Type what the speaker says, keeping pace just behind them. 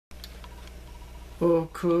Oh,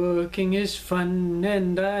 cooking is fun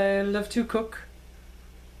and I love to cook.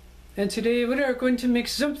 And today we are going to make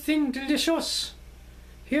something delicious.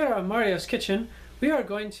 Here at Mario's Kitchen, we are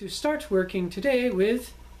going to start working today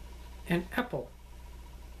with an apple.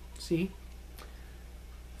 See?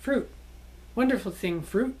 Fruit. Wonderful thing,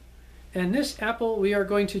 fruit. And this apple we are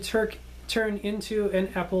going to turn into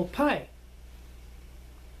an apple pie.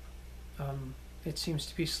 It seems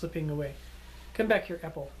to be slipping away. Come back here,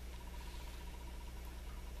 apple.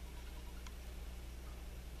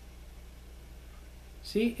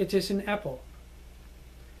 See, it is an apple.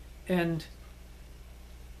 And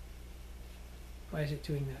why is it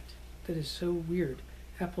doing that? That is so weird.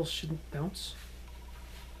 Apples shouldn't bounce.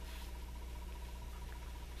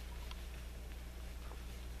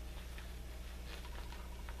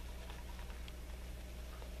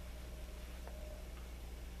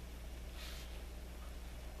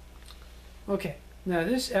 Okay, now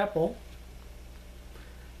this apple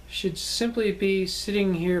should simply be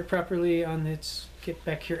sitting here properly on its, get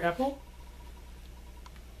back here, apple.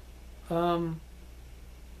 Now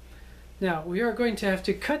we are going to have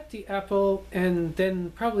to cut the apple, and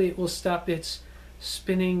then probably it will stop its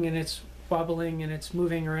spinning and its wobbling and it's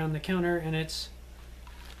moving around the counter and it's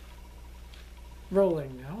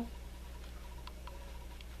rolling now.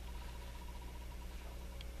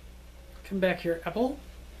 Come back here, apple.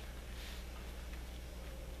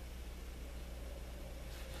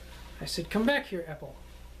 I said, come back here, apple.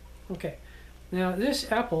 Okay, now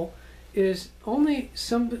this apple is only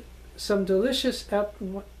some delicious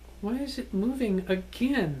apple. Why is it moving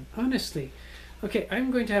again? Honestly. Okay, I'm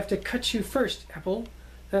going to have to cut you first, apple.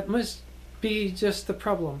 That must be just the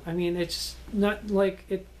problem. I mean, it's not like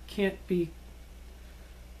it can't be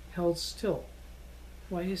held still.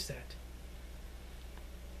 Why is that?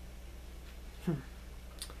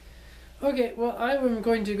 Okay, well, I am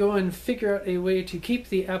going to go and figure out a way to keep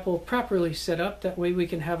the apple properly set up. That way we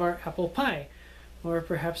can have our apple pie. Or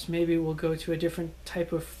perhaps maybe we'll go to a different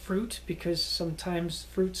type of fruit, because sometimes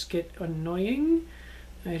fruits get annoying.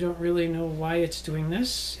 I don't really know why it's doing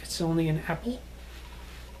this. It's only an apple.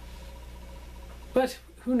 But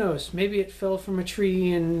who knows? Maybe it fell from a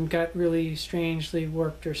tree and got really strangely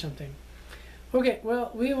warped or something. Okay,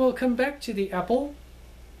 well, we will come back to the apple.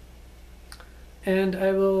 And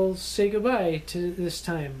I will say goodbye to this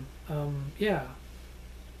time. Yeah.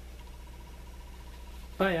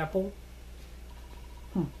 Bye, apple.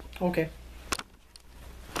 Okay.